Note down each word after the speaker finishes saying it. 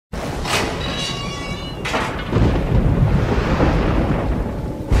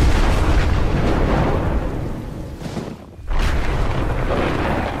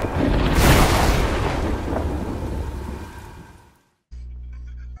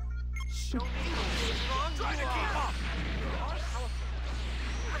Show me what's trying to keep up.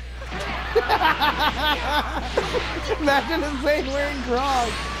 Imagine Zane wearing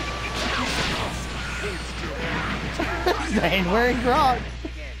Crocs. Zane wearing Crocs.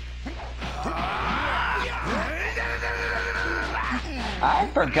 I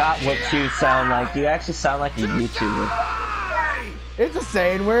forgot what you sound like. You actually sound like a YouTuber. It's a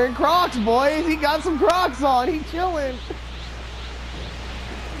Zane wearing Crocs, boys. He got some Crocs on. He chilling.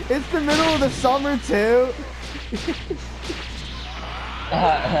 It's the middle of the summer too.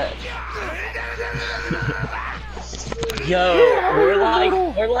 Yo, we're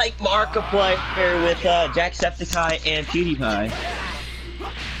like Markiplier with Jacksepticeye and PewDiePie.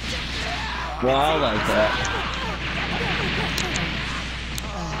 Well, I like that.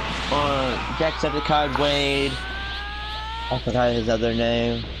 Jacksepticeye Wade. I forgot his other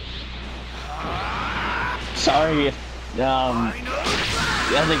name. Sorry if the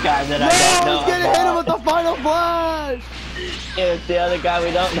other guy that I don't know He's gonna hit him with the final flash! If the other guy we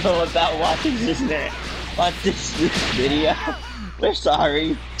don't know about watches this video, we're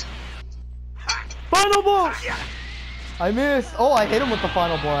sorry. Final blow! I missed. Oh, I hit him with the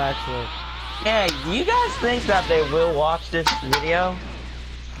final blow actually. Yeah, do you guys think that they will watch this video?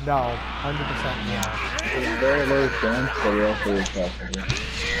 No, 100% no. It's very low chance, but we also respect it.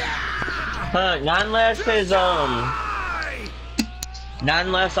 Not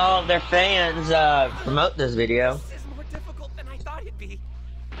unless all of their fans promote this video. This is more difficult than I thought it'd be.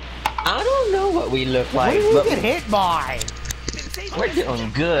 I don't know what we look like, What but did we get hit by? we're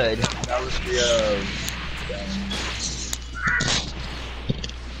doing good. That was the,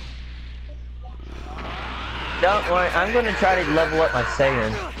 Don't worry, I'm gonna try to level up my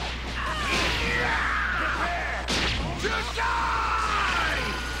Saiyan.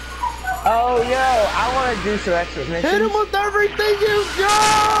 Oh, yo, I want to do some extra missions. Hit him with everything you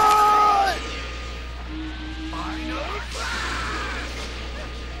got!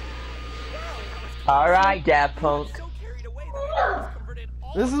 Alright, Daft Punk.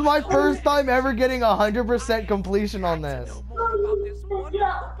 This is my first time ever getting 100% completion on this.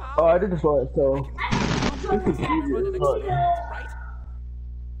 oh, I did this one, so. This is easy as fuck.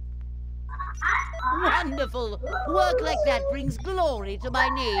 Wonderful! Work like that brings glory to my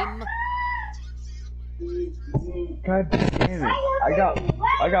name. God damn it.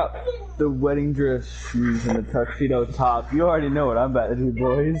 I got the wedding dress shoes and the tuxedo top. You already know what I'm about to do,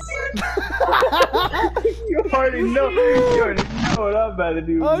 boys. you already know what I'm about to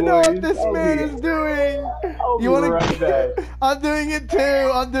do, boys. I know what this man is doing. You want to right back. I'm doing it too.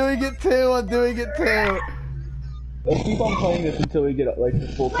 I'm doing it too. I'm doing it too. Let's keep on playing this until we get like the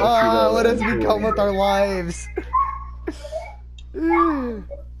full tuxedo. Let us become with our lives.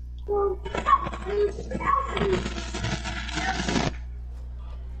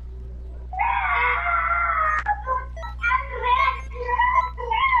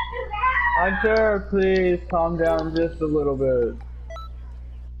 Hunter, please calm down just a little bit.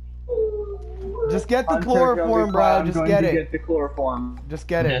 Just get the Hunter, chloroform, bro. Just get it. Get the chloroform. Just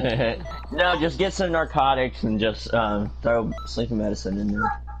get it. No, just get some narcotics and just throw sleeping medicine in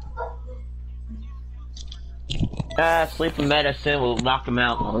there. Sleeping medicine will knock him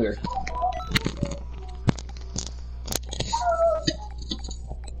out longer.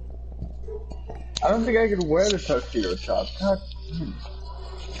 I don't think I could wear the tuxedo top. God.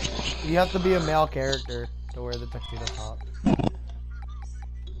 You have to be a male character to wear the tuxedo top.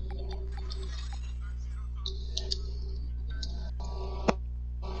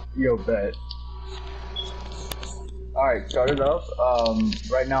 Yo, bet. Alright, start it up.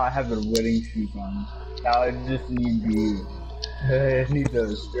 Right now I have the wedding shoes on. Now I just need the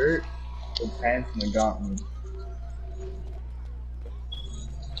skirt, the pants, and the gauntlets.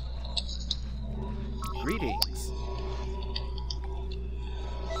 Greetings.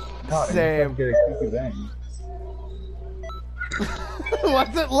 God, Same. Get a kooky bang.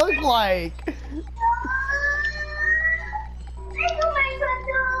 What's it look like?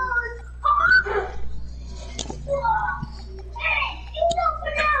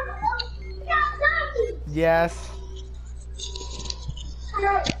 Yes.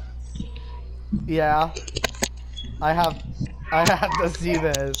 Yeah. I have to see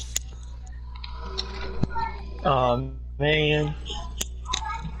this. Man.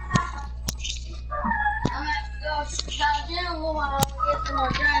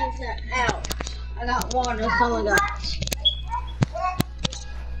 I got water coming up.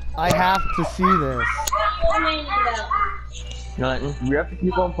 I have to see this. Nothing. We have to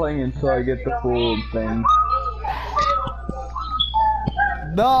keep on playing until I get the full thing.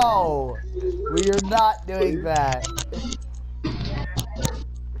 No! We are not doing that.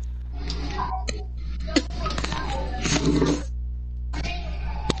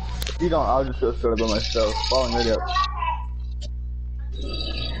 you don't, I'll just go start by myself. Following right up.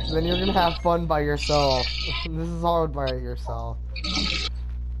 Then you're gonna have fun by yourself. This is hard by yourself.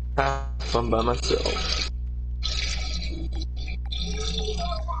 Have fun by myself.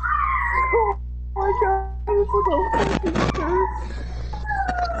 Oh my god, this is so fucking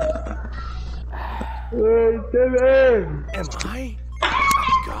Hey, Devin! Am I a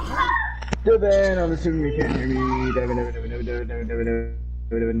god? Devin, I'm assuming you can't hear me.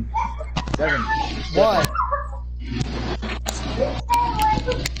 Devin. What?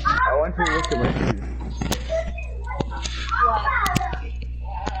 I want to look at my shoes.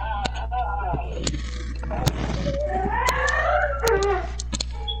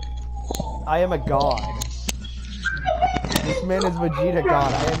 I am a god. This man is Vegeta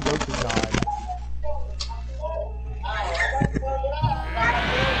god. I am Goku god.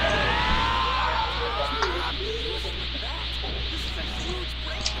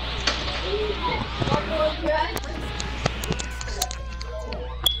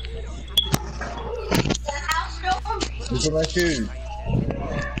 Look at my shoes.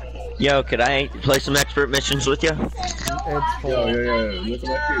 Yo, could I play some expert missions with you? It's full. Yeah. Look at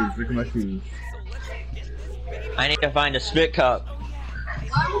my shoes. Look at my shoes. I need to find a spit cup.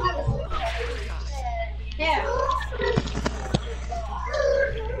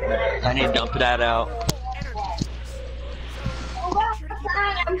 I need to dump that out.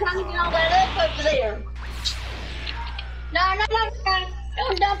 I'm trying to get all that up over there. No.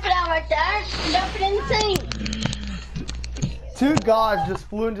 Don't dump it out right there. Dump it in the sink. Two gods just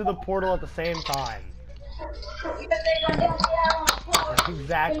flew into the portal at the same time. Because they're going to dump it out on the floor.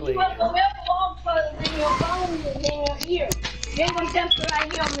 Exactly. You want to go up a wall further than your bones and then your ear. You're going to dump it right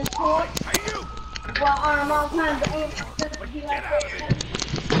here on this floor. Well, on all kinds of answers.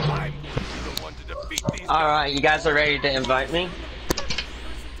 Alright, you guys are ready to invite me?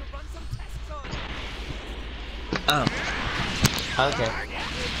 Oh. Okay.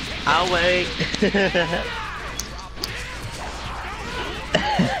 I'll wait.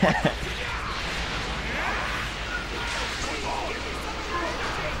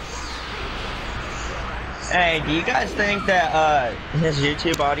 Hey, do you guys think that his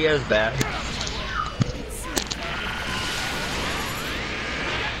YouTube audio is bad?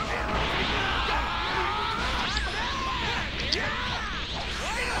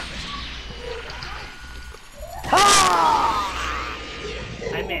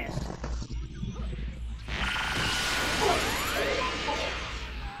 I missed.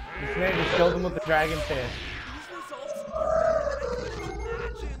 This man just killed him with the dragon fish.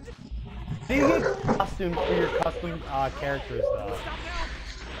 These are costumes for your custom characters, though.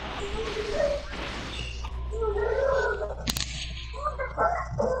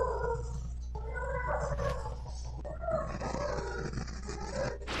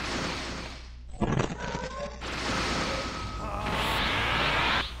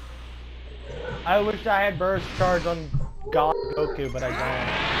 I wish I had burst charge on God Goku, but I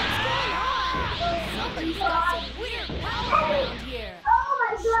don't. Somebody's got some weird power around here.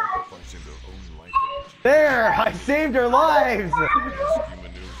 There! I saved her lives!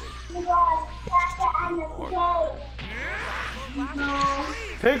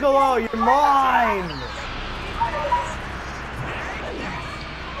 Piccolo, you're mine!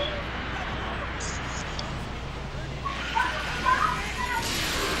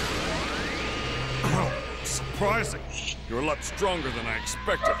 Surprising. You're a lot stronger than I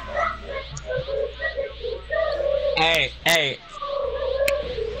expected. Hey.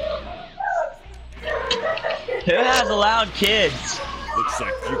 Who has allowed kids? Looks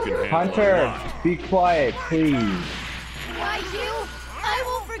like you can handle a Hunter, lot. be quiet, please. Why, you? I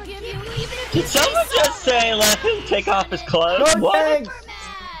won't forgive you even if Did you someone say just say let him take off his clothes? Go What? Tanks!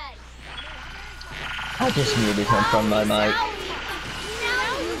 I just muted him from my mic.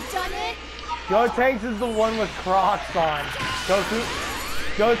 Now you've done it. Go Tanks is the one with Crocs on.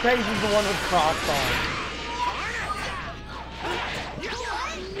 Go Tanks is the one with Crocs on.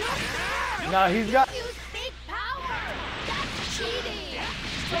 No, he's got... Use big power. That's cheating.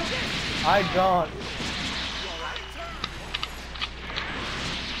 I don't.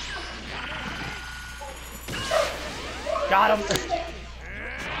 Got him.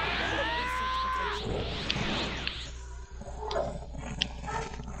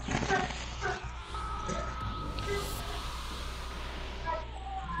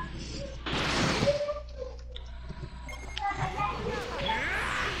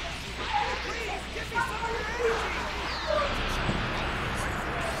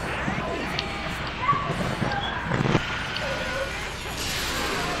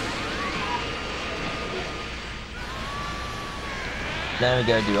 Then we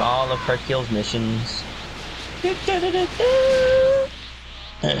go do all of Hercule's missions.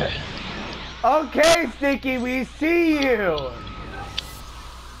 Okay, Sticky, we see you.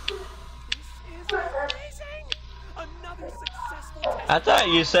 I thought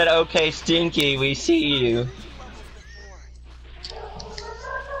you said, okay, Stinky, we see you.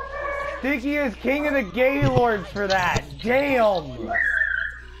 Sticky is king of the Gaylords for that. Damn.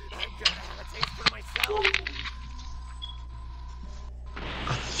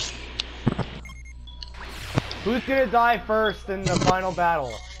 Who's gonna die first in the final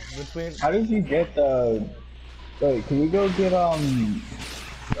battle between? How did you get the? Wait, can we go get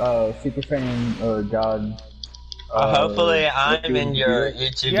Super Saiyan or God? Hopefully, I'm in your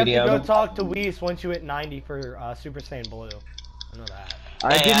YouTube You have video. to go talk to Whis once you hit 90 for Super Saiyan Blue. I know that.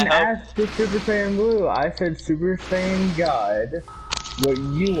 I Hey, didn't I hope- ask for Super Saiyan Blue. I said Super Saiyan God. What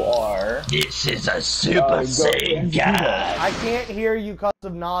you are? This is a Super Go Saiyan and do God. that. I can't hear you because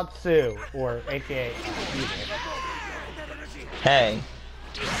of Natsu, or AKA Evil. Hey.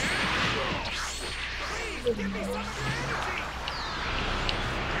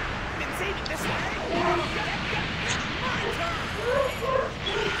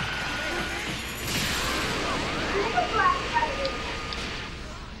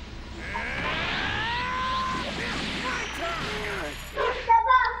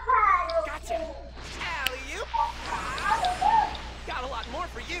 Gotcha! Alley-oop! Got a lot more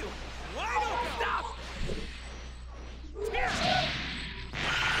for you! Wide open! Stop!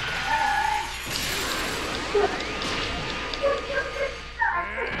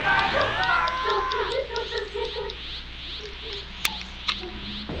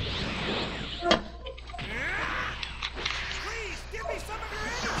 Please, give me some of your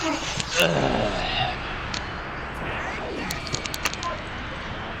energy!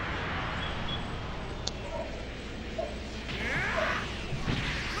 Please, give me some of your energy!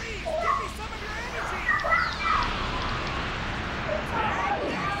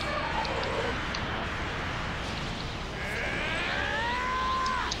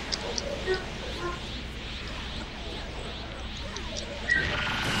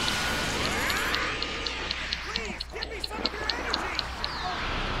 Please, give me some of your energy!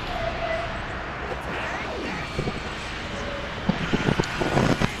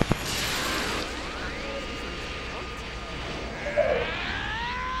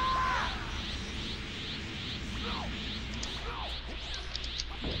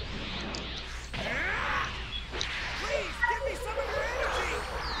 Please, give me some of your energy!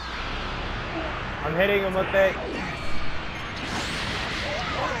 I'm hitting him with it.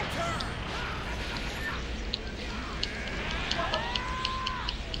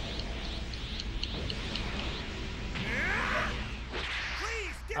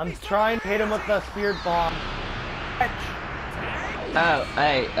 Please, give I'm me some trying to hit him with the spirit bomb. Oh,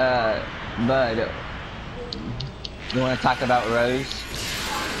 hey, bud. You want to talk about Rose?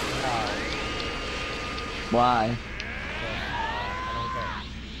 Why?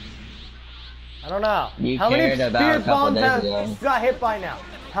 I don't know. You How many cared about a spirit couple bombs days has ago. Fu got hit by now?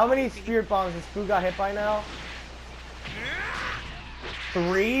 How many spirit bombs has Fu got hit by now?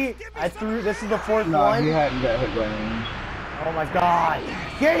 3? I threw. This is the 4th No, one. he hadn't got hit by me. Oh my god!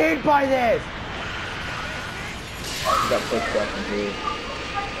 Get hit by this! He got pushed back into it.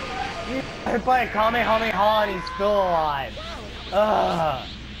 He got hit by a Kamehameha and he's still alive. Ugh.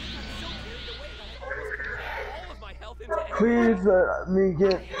 all of my health into energy. Please let me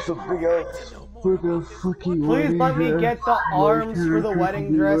get something else for the fucking Please let me wedding get the dress. arms Like for the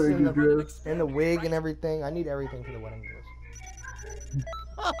wedding dress and dress. the wig and everything. I need everything for the wedding dress.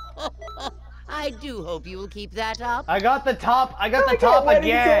 I do hope you will keep that up. I got the top. I got the top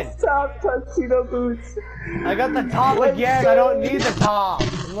again. Top tuxedo boots. I got the top again. I don't need the top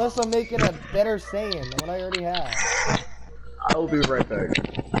unless I'm making a better Saiyan than what I already have. I'll be right back.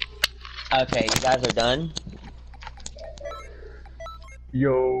 Okay, you guys are done?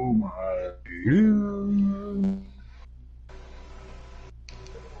 Yo, my dude.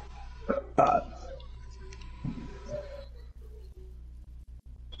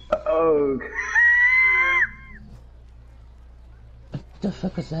 Oh. What the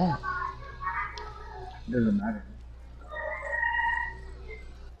fuck is that? Doesn't matter.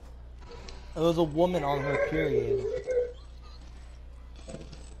 It was a woman on her period.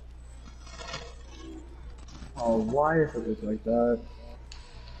 Oh, why is it look like that?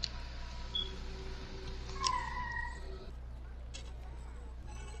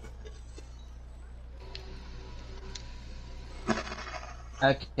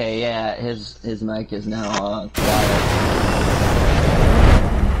 Okay, yeah, his mic is now quiet.